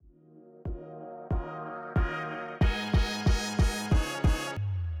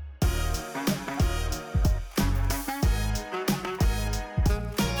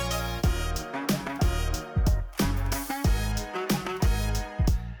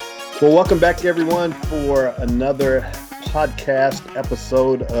Well, welcome back, everyone, for another podcast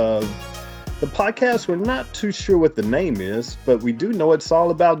episode of the podcast. We're not too sure what the name is, but we do know it's all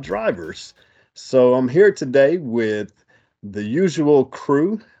about drivers. So I'm here today with the usual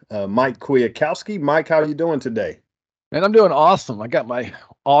crew, Mike Kwiatkowski. Mike, how are you doing today? Man, I'm doing awesome. I got my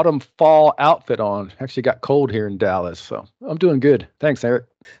autumn fall outfit on. Actually got cold here in Dallas, so I'm doing good. Thanks, Eric.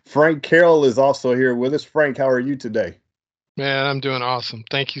 Frank Carroll is also here with us. Frank, how are you today? Man, I'm doing awesome.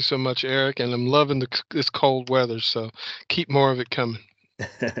 Thank you so much, Eric, and I'm loving this cold weather, so keep more of it coming.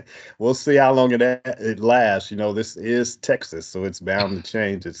 We'll see how long it lasts. You know, this is Texas, so it's bound to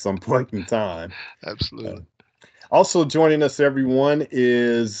change at some point in time. Uh, Absolutely. Also joining us, everyone,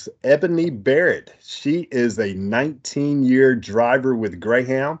 is Ebony Barrett. She is a 19-year driver with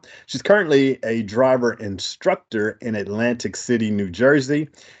Greyhound. She's currently a driver instructor in Atlantic City, New Jersey.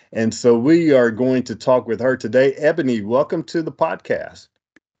 And so we are going to talk with her today. Ebony, welcome to the podcast.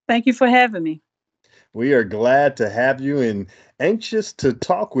 Thank you for having me. We are glad to have you and anxious to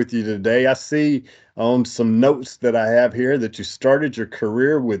talk with you today. I see on some notes that I have here that you started your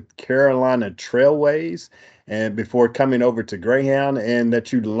career with Carolina Trailways and before coming over to Greyhound, and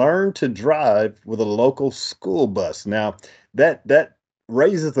that you learned to drive with a local school bus. Now, that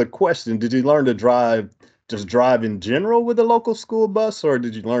raises a question. Did you learn to drive in general with a local school bus, or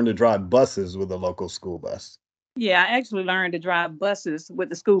did you learn to drive buses with a local school bus? Yeah, I actually learned to drive buses with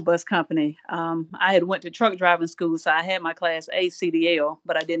the school bus company. I had went to truck driving school, so I had my Class A CDL,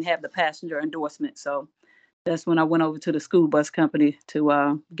 but I didn't have the passenger endorsement. So that's when I went over to the school bus company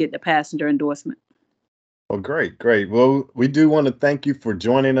to get the passenger endorsement. Well, great, great. Well, we do want to thank you for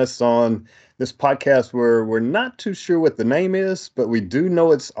joining us on this podcast where we're not too sure what the name is, but we do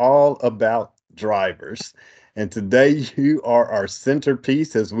know it's all about drivers. And today you are our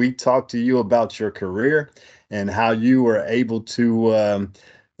centerpiece as we talk to you about your career and how you were able to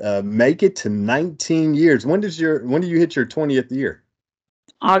make it to 19 years. When do you hit your 20th year?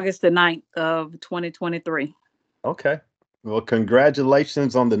 August the 9th of 2023. Okay. Well,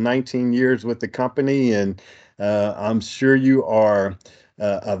 congratulations on the 19 years with the company. And I'm sure you are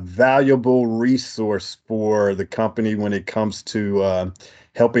a valuable resource for the company when it comes to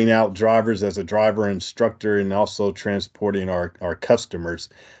helping out drivers as a driver instructor and also transporting our customers.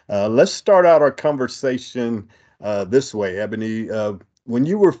 Let's start out our conversation this way, Ebony. When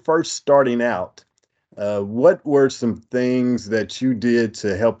you were first starting out, what were some things that you did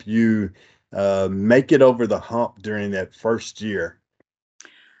to help you make it over the hump during that first year?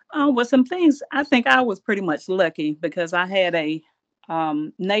 Well, some things I think I was pretty much lucky because I had a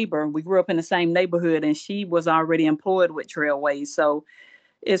neighbor. We grew up in the same neighborhood, and she was already employed with Trailways. So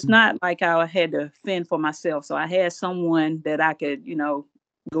it's not like I had to fend for myself. So I had someone that I could,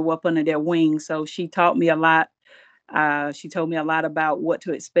 go up under their wing. So she taught me a lot. She told me a lot about what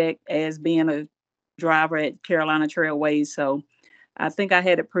to expect as being a driver at Carolina Trailways. So I think I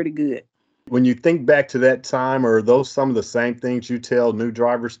had it pretty good. When you think back to that time, are those some of the same things you tell new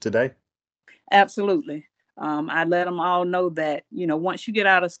drivers today? Absolutely. I let them all know that, once you get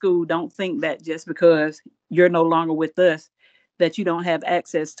out of school, don't think that just because you're no longer with us, that you don't have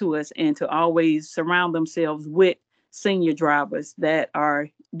access to us, and to always surround themselves with senior drivers that are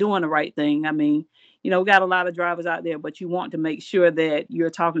doing the right thing. I mean, we got a lot of drivers out there, but you want to make sure that you're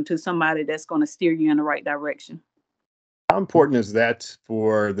talking to somebody that's going to steer you in the right direction. How important is that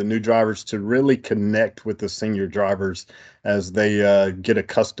for the new drivers to really connect with the senior drivers as they get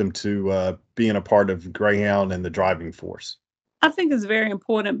accustomed to being a part of Greyhound and the driving force? I think it's very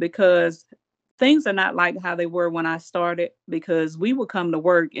important because things are not like how they were when I started, because we would come to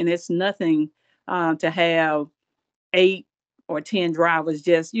work and it's nothing to have 8 or 10 drivers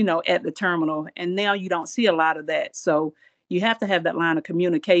just, at the terminal. And now you don't see a lot of that. So you have to have that line of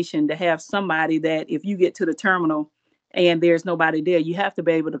communication to have somebody that if you get to the terminal and there's nobody there, you have to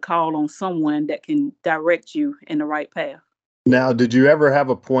be able to call on someone that can direct you in the right path. Now, did you ever have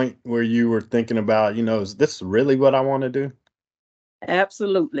a point where you were thinking about, is this really what I want to do?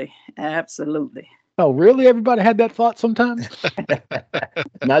 Absolutely. Absolutely. Oh, really? Everybody had that thought sometimes?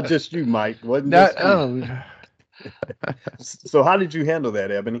 Not just you, Mike. Wasn't No, just you. So how did you handle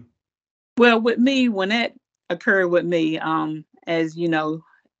that, Ebony? Well, with me, when that occurred with me, as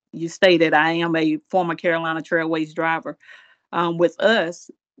you stated, I am a former Carolina Trailways driver. With us,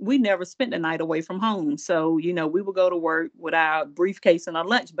 we never spent the night away from home. So, we would go to work with our briefcase and a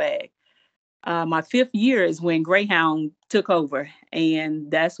lunch bag. My 5th year is when Greyhound took over, and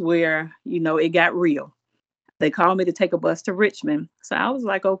that's where, it got real. They called me to take a bus to Richmond. So I was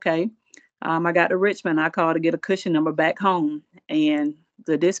like, okay. I got to Richmond. I called to get a cushion number back home. And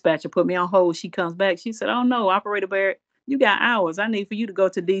the dispatcher put me on hold. She comes back. She said, "Oh, no, Operator Barrett, you got hours. I need for you to go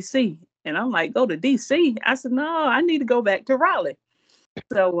to DC. And I'm like, go to DC? I said, no, I need to go back to Raleigh.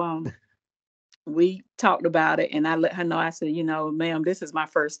 So we talked about it, and I let her know. I said, ma'am, this is my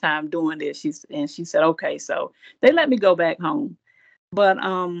first time doing this. She said, okay. So they let me go back home. But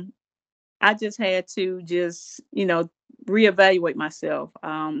I just had to reevaluate myself.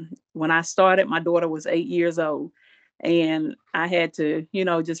 When I started, my daughter was 8 years old. And I had to,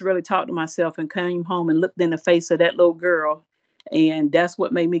 just really talk to myself and came home and looked in the face of that little girl. And that's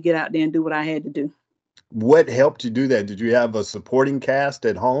what made me get out there and do what I had to do. What helped you do that? Did you have a supporting cast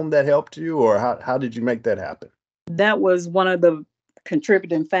at home that helped you, or how did you make that happen? That was one of the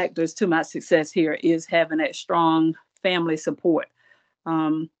contributing factors to my success here, is having that strong family support.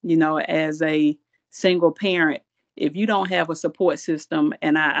 As a single parent, if you don't have a support system,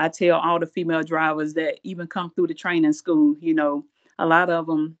 and I tell all the female drivers that even come through the training school, a lot of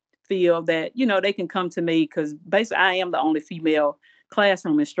them feel that, they can come to me because basically I am the only female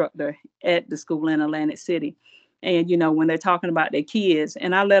classroom instructor at the school in Atlantic City. And, when they're talking about their kids,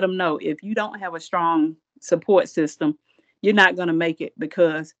 and I let them know, if you don't have a strong support system, you're not going to make it,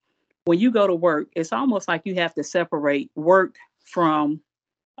 because when you go to work, it's almost like you have to separate work from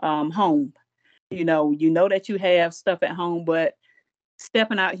home. You know that you have stuff at home, but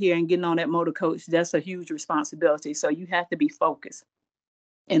stepping out here and getting on that motor coach, that's a huge responsibility. So you have to be focused.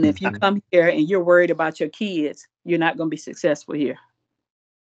 And if you Mhm. come here and you're worried about your kids, you're not going to be successful here.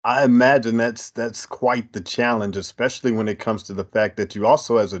 I imagine that's quite the challenge, especially when it comes to the fact that you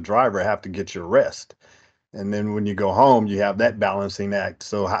also, as a driver, have to get your rest. And then when you go home, you have that balancing act.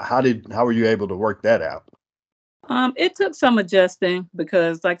 So how were you able to work that out? It took some adjusting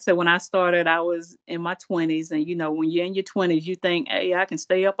because, like I said, when I started, I was in my 20s. And, when you're in your 20s, you think, hey, I can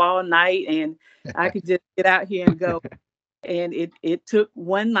stay up all night and I could just get out here and go. And it took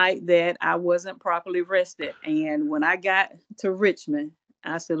one night that I wasn't properly rested. And when I got to Richmond,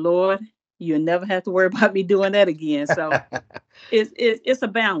 I said, Lord, you'll never have to worry about me doing that again. So it's a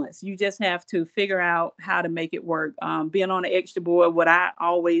balance. You just have to figure out how to make it work. Being on the extra board, what I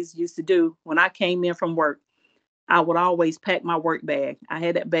always used to do when I came in from work, I would always pack my work bag. I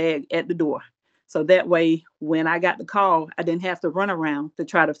had that bag at the door. So that way, when I got the call, I didn't have to run around to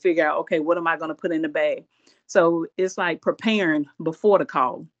try to figure out, okay, what am I going to put in the bag? So it's like preparing before the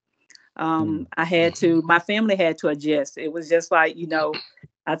call. Mm. My family had to adjust. It was just like,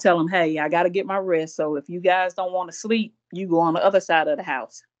 I tell them, hey, I got to get my rest. So if you guys don't want to sleep, you go on the other side of the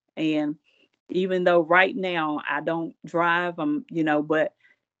house. And even though right now I don't drive, but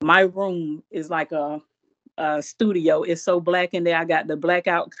my room is like a studio. It's so black in there. I got the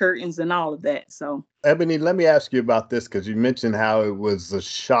blackout curtains and all of that. So Ebony, let me ask you about this because you mentioned how it was a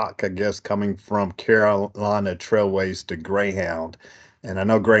shock, I guess, coming from Carolina Trailways to Greyhound. And I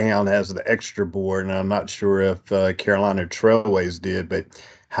know Greyhound has the extra board, and I'm not sure if Carolina Trailways did, but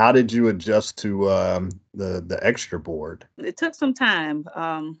how did you adjust to the extra board? it took some time.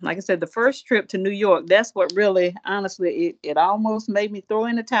 Like I said, the first trip to New York, that's what really, honestly, it almost made me throw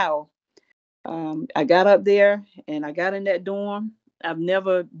in the towel. I got up there and I got in that dorm. I've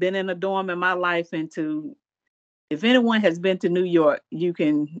never been in a dorm in my life. If anyone has been to New York, you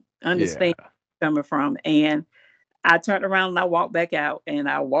can Yeah. understand where I'm coming from. And I turned around and I walked back out, and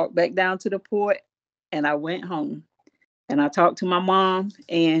I walked back down to the port, and I went home. And I talked to my mom,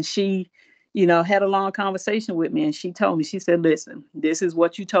 and she, had a long conversation with me. And she told me, she said, listen, this is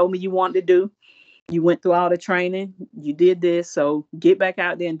what you told me you wanted to do. You went through all the training, you did this. So get back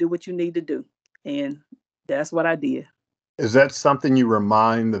out there and do what you need to do. And that's what I did. Is that something you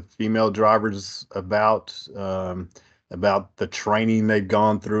remind the female drivers about the training they've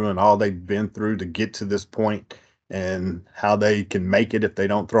gone through and all they've been through to get to this point and how they can make it if they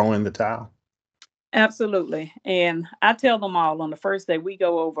don't throw in the towel? Absolutely. And I tell them all on the first day we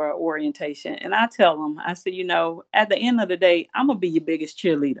go over our orientation. And I tell them, I say, at the end of the day, I'm going to be your biggest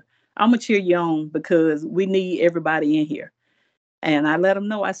cheerleader. I'm going to cheer you on because we need everybody in here. And I let them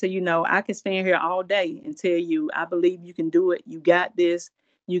know, I said, I can stand here all day and tell you, I believe you can do it. You got this.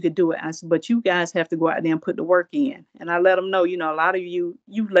 You could do it. I said, but you guys have to go out there and put the work in. And I let them know, a lot of you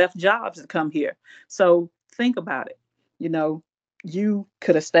left jobs to come here. So think about it. You know, you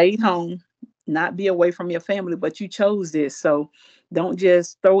could have stayed home, not be away from your family, but you chose this. So don't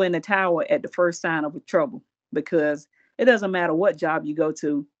just throw in the towel at the first sign of trouble, because it doesn't matter what job you go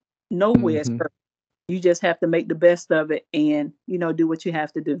to. Nowhere is Hmm. perfect. You just have to make the best of it and, do what you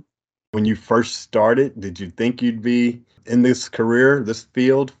have to do. When you first started, did you think you'd be in this career, this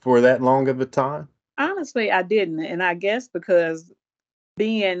field for that long of a time? Honestly, I didn't. And I guess because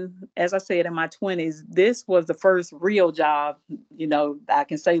being, as I said, in my 20s, this was the first real job, I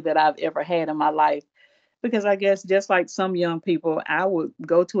can say that I've ever had in my life. because I guess just like some young people, I would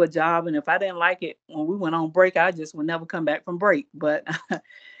go to a job, and if I didn't like it when we went on break, I just would never come back from break. But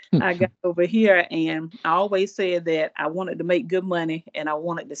I got over here, and I always said that I wanted to make good money and I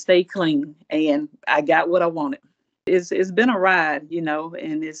wanted to stay clean, and I got what I wanted. It's been a ride,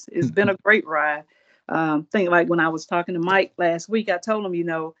 and it's been a great ride. Think like when I was talking to Mike last week, I told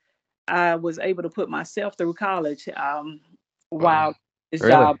him, I was able to put myself through college Wow. while this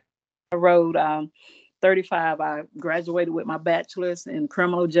Really? job. I rode 35. I graduated with my bachelor's in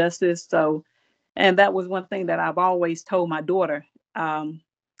criminal justice. So, and that was one thing that I've always told my daughter. Um,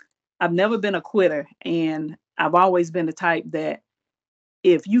 I've never been a quitter, and I've always been the type that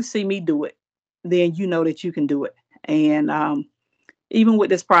if you see me do it, then you know that you can do it. And even with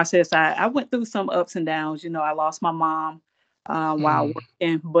this process, I went through some ups and downs. I lost my mom while Mm.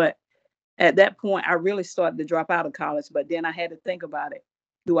 working, but at that point, I really started to drop out of college. But then I had to think about it.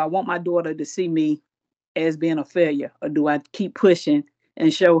 Do I want my daughter to see me as being a failure, or do I keep pushing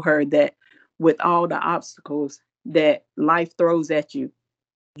and show her that with all the obstacles that life throws at you,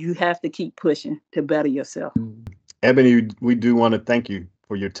 you have to keep pushing to better yourself? Ebony, we do want to thank you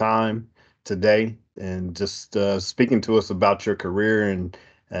for your time today and just speaking to us about your career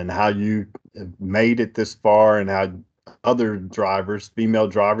and how you have made it this far and how other drivers, female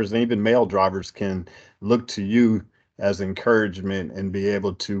drivers, and even male drivers can look to you as encouragement and be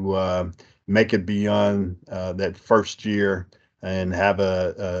able to make it beyond that first year and have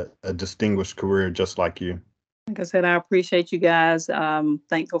a distinguished career just like you. Like I said, I appreciate you guys.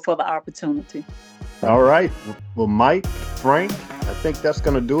 Thankful for the opportunity. All right. Well, Mike, Frank, I think that's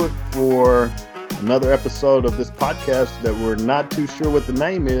going to do it for another episode of this podcast that we're not too sure what the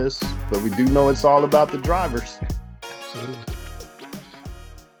name is, but we do know it's all about the drivers. Absolutely.